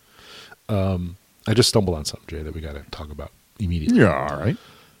thing. I just stumbled on something, Jay, that we got to talk about immediately. Yeah, all right.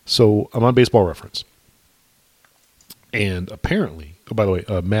 So I'm on Baseball Reference. And apparently, oh, by the way,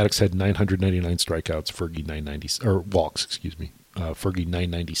 Maddox had 999 strikeouts, Fergie 990, or walks, excuse me. Fergie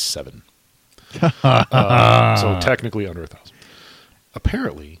 997. So technically under 1,000.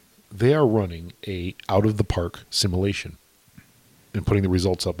 Apparently, they are running a out of the park simulation and putting the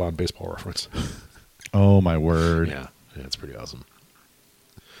results up on Baseball Reference. Oh my word! Yeah, it's pretty awesome.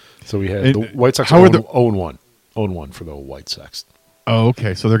 So we had the White Sox 0-1 for the White Sox. Oh,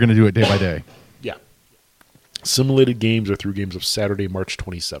 okay. So they're going to do it day by day. Yeah. Simulated games are through games of Saturday, March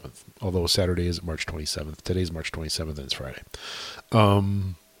 27th. Although Saturday isn't March 27th. Today's March 27th and it's Friday.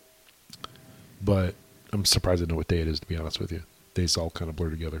 But I'm surprised I know what day it is, to be honest with you. Days all kind of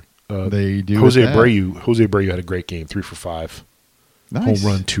blur together. They do. Jose Abreu had a great game, 3 for 5. Nice.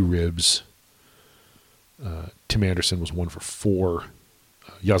 Home run, 2 ribs. Tim Anderson was 1 for 4.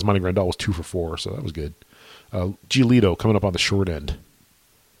 Yasmani Grandal was 2 for 4, so that was good. Giolito coming up on the short end.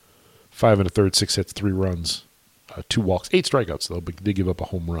 5 1/3, 6 hits, 3 runs, 2 walks, 8 strikeouts though, but they give up a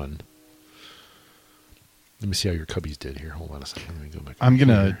home run. Let me see how your Cubbies did here. Hold on a second. Let me go back. I'm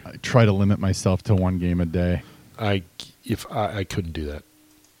gonna try to limit myself to 1 game a day. I couldn't do that.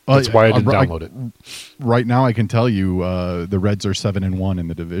 That's why I didn't download it. Right now, I can tell you the Reds are 7-1 in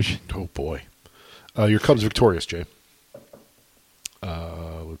the division. Oh boy, your Cubs victorious, Jay.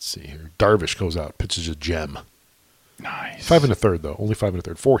 Let's see here. Darvish goes out, pitches a gem. Nice. 5 1/3 though, only 5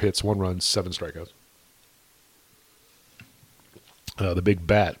 1/3. 4 hits, 1 run, 7 strikeouts. The big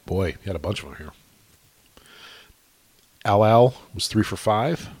bat, boy, he had a bunch of them here. Al was 3 for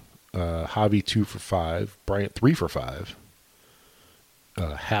 5. Javi 2 for 5. Bryant 3 for 5.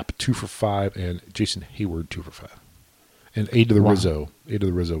 Happ 2 for 5, and Jason Hayward 2 for 5. And A to the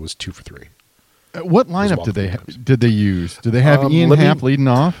Rizzo was 2 for 3. What lineup did they use? Did they have Ian Happ leading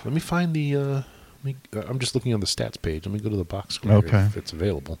off? Let me find the. I'm just looking on the stats page. Let me go to the box score if it's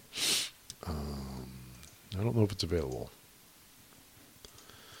available. I don't know if it's available.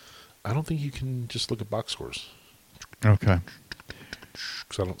 I don't think you can just look at box scores. Okay.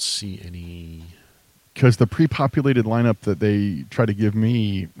 Because I don't see any. Because the pre-populated lineup that they try to give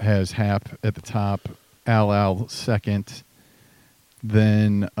me has Happ at the top, Al second,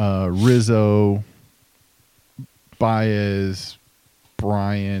 then Rizzo, Baez,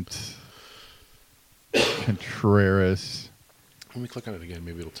 Bryant, Contreras. Let me click on it again.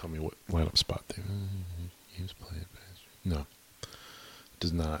 Maybe it'll tell me what lineup spot they. Games played. No, it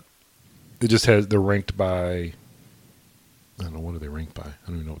does not. It just has. They're ranked by. I don't know, what are they ranked by? I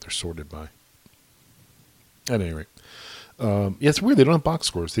don't even know what they're sorted by. At any rate. Yeah, it's weird. They don't have box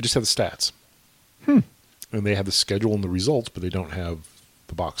scores. They just have the stats. And they have the schedule and the results, but they don't have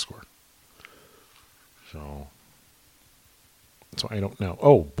the box score. So I don't know.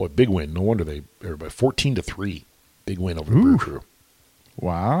 Oh, boy, big win. No wonder everybody 14-3. Big win over the Brew Crew.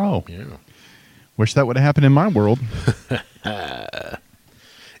 Wow. Yeah. Wish that would have happened in my world.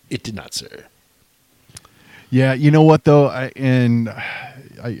 It did not, sir. Yeah, you know what though, I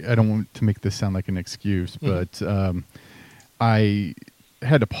don't want to make this sound like an excuse, but I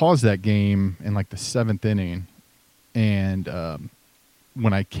had to pause that game in like the 7th inning, and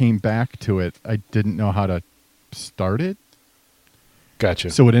when I came back to it, I didn't know how to start it. Gotcha.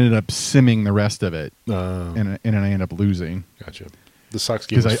 So it ended up simming the rest of it, and I ended up losing. Gotcha. The Sox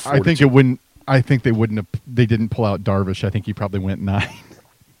game was 4-2. I think it wouldn't. I think they wouldn't have. They didn't pull out Darvish. I think he probably went 9.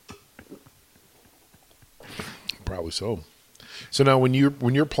 Probably so. So now, when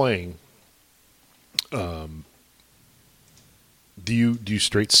you're playing, do you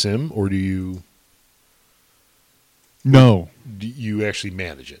straight sim, or do you actually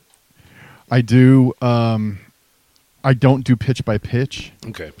manage it? I do. I don't do pitch by pitch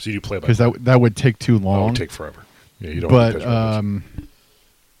Okay, so you do play by because that would take too that long. would take forever. Yeah, you don't. want to pitch by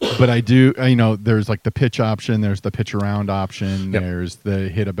pitch. But I do. There's like the pitch option. There's the pitch around option. Yep. There's the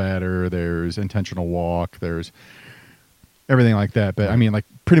hit a batter. There's intentional walk. There's everything like that. But I mean, like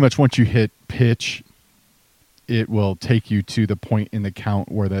pretty much once you hit pitch, it will take you to the point in the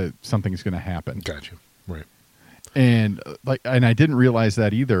count where something's going to happen. Gotcha. Right. And I didn't realize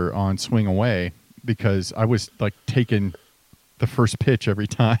that either on swing away because I was like taking the first pitch every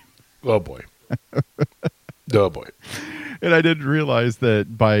time. Oh boy. Oh boy. And I didn't realize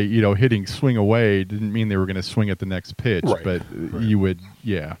that by, hitting swing away didn't mean they were going to swing at the next pitch, Right. but Right. you would,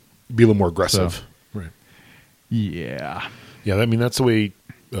 yeah. Be a little more aggressive. So- Right. Yeah. Yeah, I mean that's the way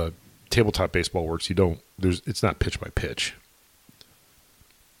tabletop baseball works. It's not pitch by pitch.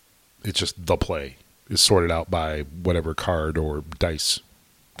 It's just the play is sorted out by whatever card or dice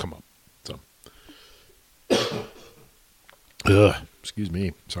come up. So, excuse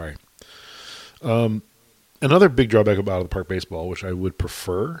me, sorry. Another big drawback about out of the park baseball, which I would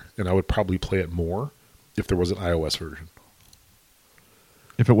prefer, and I would probably play it more if there was an iOS version.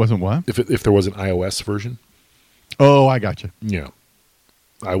 If it wasn't what? If there was an iOS version. Oh, I got you. Yeah,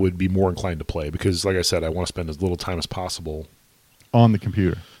 I would be more inclined to play because, like I said, I want to spend as little time as possible On the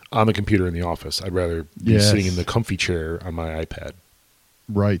computer. on the computer in the office. I'd rather be Yes. sitting in the comfy chair on my iPad,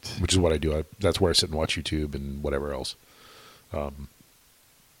 Right. which is what I do. That's where I sit and watch YouTube and whatever else.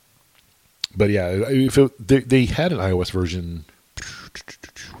 But yeah, if they had an iOS version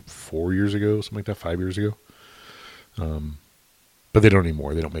 4 years ago, something like that, 5 years ago. But they don't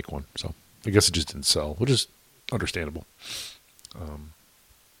anymore. They don't make one. So I guess it just didn't sell, which is understandable.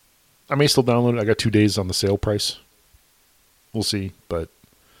 I may still download it. I got 2 days on the sale price. We'll see, but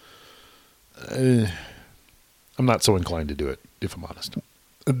I'm not so inclined to do it, if I'm honest.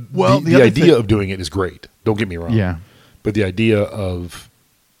 Well, the other idea thing- of doing it is great. Don't get me wrong. Yeah. But the idea of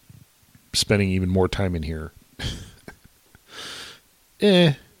spending even more time in here,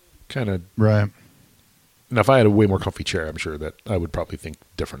 kind of. Right. Now, if I had a way more comfy chair, I'm sure that I would probably think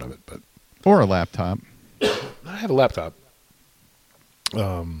different of it. But Or a laptop. I have a laptop.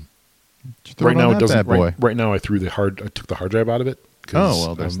 Just throw Right it on now, it that doesn't. bad boy. Right now, I took the hard drive out of it. 'Cause, Oh,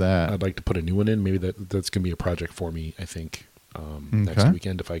 well, there's that. I'd like to put a new one in. Maybe that's going to be a project for me. I think next Okay.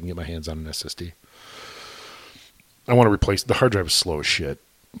 weekend if I can get my hands on an SSD. I want to replace the hard drive. Is slow as shit.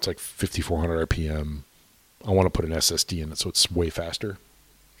 It's like 5,400 RPM. I want to put an SSD in it so it's way faster.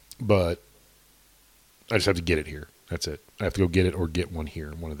 But I just have to get it here. That's it. I have to go get it or get one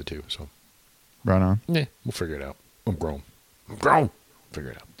here, one of the two. So, Right on. we'll figure it out. I'm grown.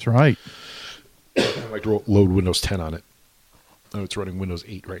 Figure it out. That's right. I like to load Windows 10 on it. Oh, it's running Windows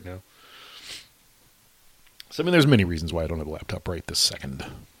 8 right now. So, I mean, there's many reasons why I don't have a laptop right this second.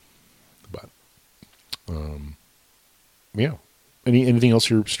 But, yeah. Anything else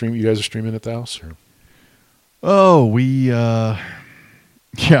you guys are streaming at the house? Or? Oh, we, yeah.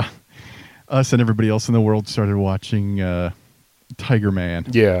 Us and everybody else in the world started watching Tiger Man.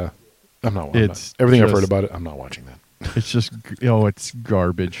 Yeah. I'm not watching It's that. Everything I've heard just- about it, I'm not watching that. It's just, it's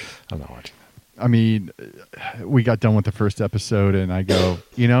garbage. I'm not watching that. I mean, we got done with the first episode, and I go,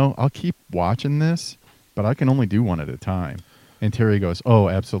 I'll keep watching this, but I can only do one at a time. And Terry goes, "Oh,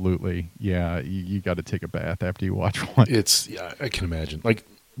 absolutely, yeah. You got to take a bath after you watch one." Yeah, I can imagine. Like,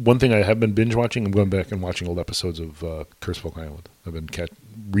 one thing I have been binge watching, I'm going back and watching old episodes of Curse of Oak Island. I've been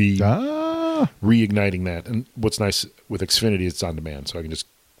reigniting that. And what's nice with Xfinity, it's on demand, so I can just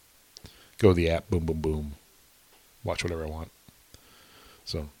go to the app, boom, boom, boom, watch whatever I want.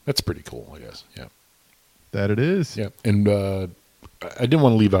 So that's pretty cool, I guess. Yeah. That it is. Yeah. And I didn't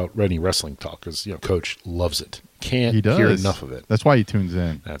want to leave out any wrestling talk because, Coach loves it. Can't He does. hear enough of it. That's why he tunes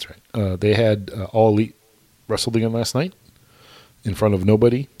in. That's right. They had All Elite wrestled again last night in front of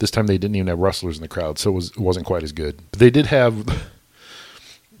nobody. This time they didn't even have wrestlers in the crowd, so it wasn't quite as good. But they did have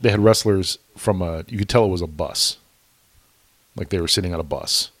they had wrestlers from you could tell it was a bus. Like they were sitting on a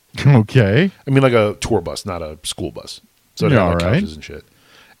bus. Okay. I mean, like a tour bus, not a school bus. So they Yeah, had like all right. couches and shit.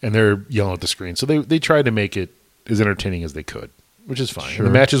 And they're yelling at the screen. So they tried to make it as entertaining as they could, which is fine. Sure.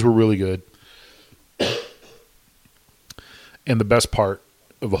 And the matches were really good. And the best part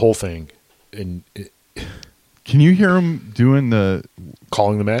of the whole thing, Can you hear him doing the?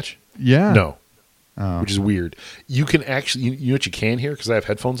 calling the match, Yeah. no, Oh. which is weird. You can actually, you know what you can hear because I have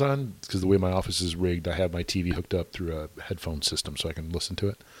headphones on. Because the way my office is rigged, I have my TV hooked up through a headphone system, so I can listen to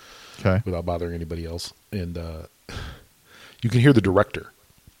it Okay. without bothering anybody else. And you can hear the director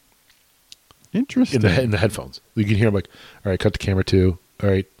Interesting. in the headphones. You can hear him like, all right, cut to camera 2. All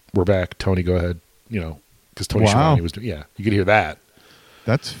right, we're back. Tony, go ahead. Because Tony Wow. Schiavone was doing, you could hear that.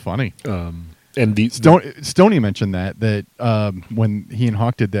 That's funny. And the Stoney mentioned that when he and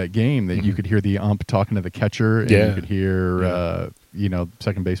Hawk did that game, that you could hear the ump talking to the catcher, and Yeah. you could hear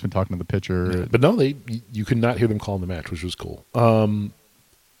second baseman talking to the pitcher. But no, you could not hear them calling the match, which was cool.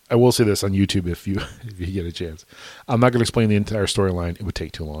 I will say this on YouTube if you get a chance. I'm not going to explain the entire storyline; it would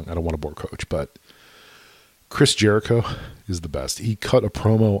take too long. I don't want to bore Coach, but Chris Jericho is the best. He cut a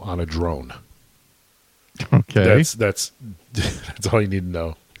promo on a drone. Okay, That's all you need to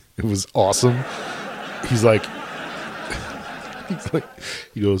know. It was awesome. He's like,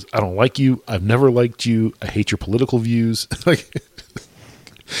 he goes, I don't like you. I've never liked you. I hate your political views.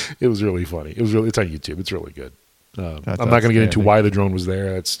 It was really funny. It's on YouTube. It's really good. I'm not going to get into why the drone was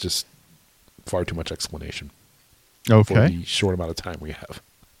there. That's just far too much explanation for okay. the short amount of time we have.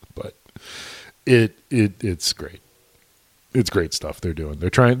 But it's great. It's great stuff they're doing. They're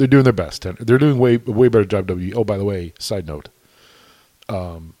doing their best. They're doing a way better job. Oh, by the way, side note.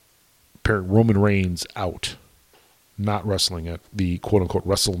 Roman Reigns out, not wrestling at the quote unquote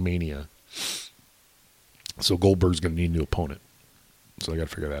WrestleMania. So Goldberg's going to need a new opponent. So I got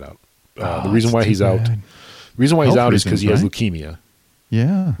to figure that out. The reason why he's out, is because he has leukemia.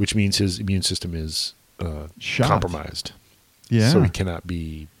 Yeah, Which means his immune system is Shot. compromised. Yeah. So he can't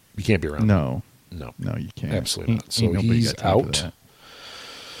be around. No, No, you can't. absolutely not. So nobody he's got time for out. that.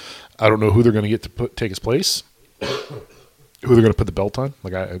 I don't know who they're going to get to take his place. Who they're going to put the belt on?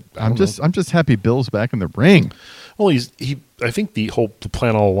 Like I'm just happy Bill's back in the ring. Well, I think the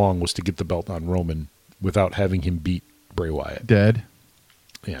plan all along was to get the belt on Roman without having him beat Bray Wyatt. Dead.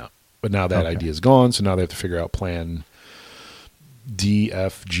 Yeah, but now that idea is gone, so now they have to figure out plan D,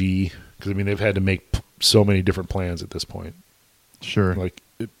 F, G. Because they've had to make so many different plans at this point. Sure.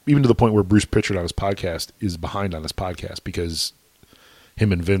 Even to the point where Bruce Pritchard on his podcast is behind on his podcast because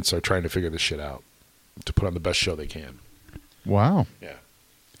him and Vince are trying to figure this shit out to put on the best show they can. Wow. Yeah.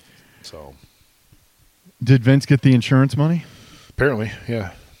 So Did Vince get the insurance money? apparently,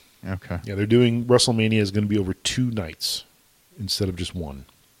 yeah. Okay. Yeah, they're doing WrestleMania is going to be over 2 nights instead of just one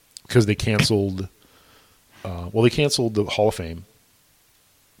because they canceled. They canceled the Hall of Fame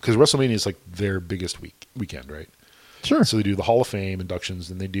because WrestleMania is like their biggest weekend, right? Sure. So they do the Hall of Fame inductions,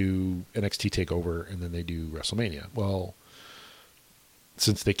 then they do NXT Takeover, and then they do WrestleMania. Well,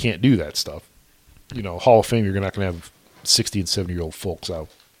 since they can't do that stuff, Hall of Fame, you're not going to have 60 and 70-year-old folks out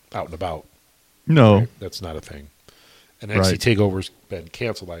and about. No. Right? That's not a thing. And NXT Takeover's been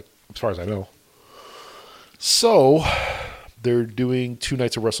canceled, as far as I know. So they're doing 2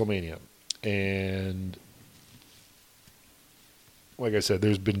 nights of WrestleMania. And like I said,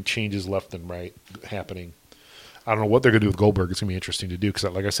 there's been changes left and right happening. I don't know what they're going to do with Goldberg. It's going to be interesting to do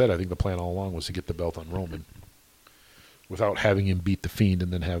because, like I said, I think the plan all along was to get the belt on Roman without having him beat The Fiend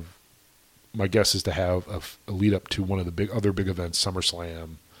and then have – my guess is to have a lead up to one of the other big events,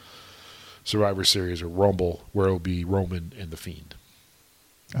 SummerSlam, Survivor Series, or Rumble, where it will be Roman and The Fiend.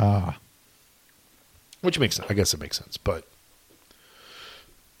 Which makes sense. I guess it makes sense. But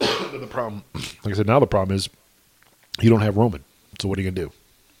the problem, like I said, now the problem is you don't have Roman. So what are you going to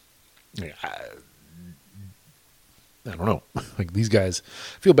do? I don't know. Like these guys,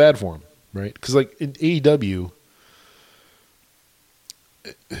 I feel bad for them, right? Because like in AEW,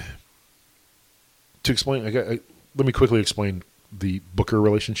 to explain, let me quickly explain the Booker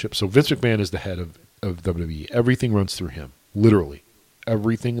relationship. So Vince McMahon is the head of WWE. Everything runs through him. Literally,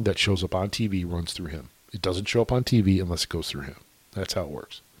 everything that shows up on TV runs through him. It doesn't show up on TV unless it goes through him. That's how it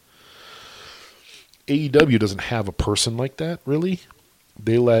works. AEW doesn't have a person like that, really.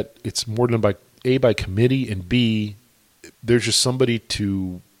 It's more done by committee, and B, there's just somebody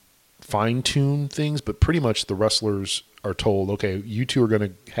to fine-tune things, but pretty much the wrestlers are told, okay, you two are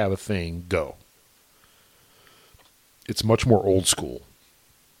going to have a thing, go. It's much more old school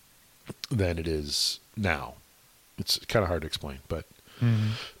than it is now. It's kind of hard to explain, but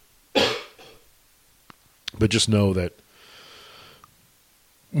but just know that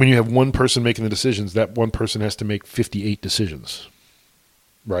when you have one person making the decisions, that one person has to make 58 decisions,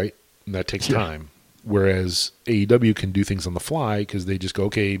 right? And that takes time. Whereas AEW can do things on the fly because they just go,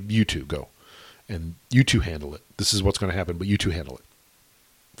 okay, you two go. And you two handle it. This is what's going to happen, but you two handle it.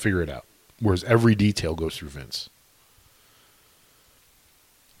 Figure it out. Whereas every detail goes through Vince.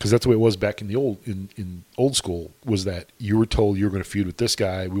 Because that's the way it was back in the old school, was that you were told you were going to feud with this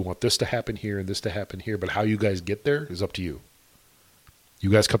guy. We want this to happen here and this to happen here. But how you guys get there is up to you. You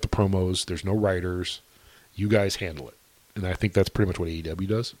guys cut the promos. There's no writers. You guys handle it. And I think that's pretty much what AEW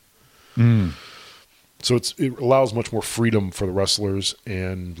does. So it allows much more freedom for the wrestlers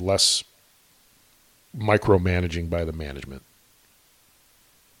and less micromanaging by the management.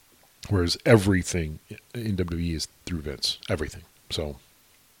 Whereas everything in WWE is through Vince. Everything. So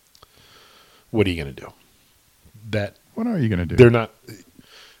what are you going to do? What are you going to do? They're not.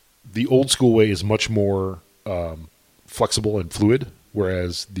 The old school way is much more flexible and fluid,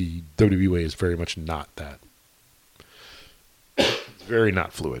 whereas the WWE way is very much not that. It's very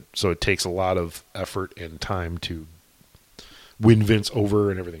not fluid. So it takes a lot of effort and time to win Vince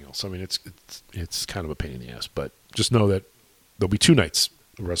over and everything else. I mean, it's kind of a pain in the ass, but just know that there'll be 2 nights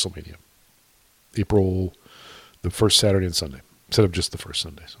of WrestleMania. April, the first Saturday and Sunday, instead of just the first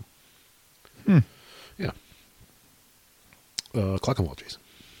Sunday. So, yeah. Clock and Wall, Jason.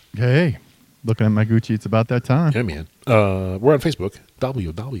 Hey, looking at my Gucci, it's about that time. Yeah, man. We're on Facebook,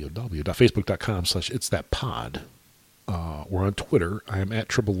 www.facebook.com/itsthatpod. We're on Twitter. I am at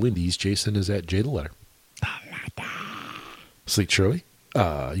Triple Lindy's. Jason is at J the letter. Sleek Shirley.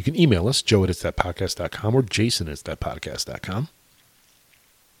 You can email us, joe@itsthatpodcast.com or jason@itsthatpodcast.com.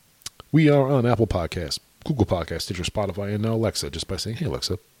 We are on Apple Podcasts, Google Podcasts, Stitcher, Spotify, and now Alexa, just by saying, hey,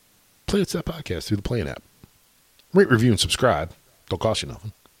 Alexa, play It's That Podcast through the Playing app. Rate, review, and subscribe. Don't cost you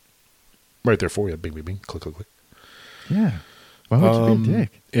nothing. Right there for you. Bing, bing, bing. Click, click, click. Yeah. Why would you be a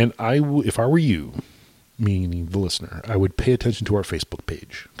dick? And if I were you, meaning the listener, I would pay attention to our Facebook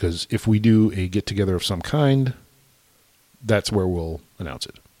page. Because if we do a get-together of some kind, that's where we'll announce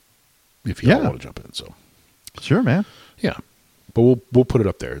it. If you all want to jump in. So Sure, man. yeah. But we'll put it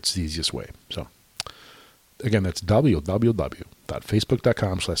up there. It's the easiest way. So again, that's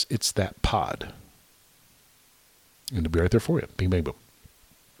www.facebook.com/itsthatpod. And it'll be right there for you. Bing, bang, boom.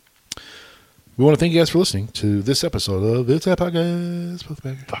 We want to thank you guys for listening to this episode of It's That Podcast. Fuck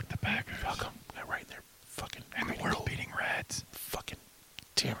the Packers. Welcome. Got right in there. Fucking. And the world beating Reds. Fucking.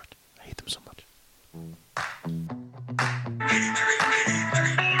 Damn it. I hate them so much.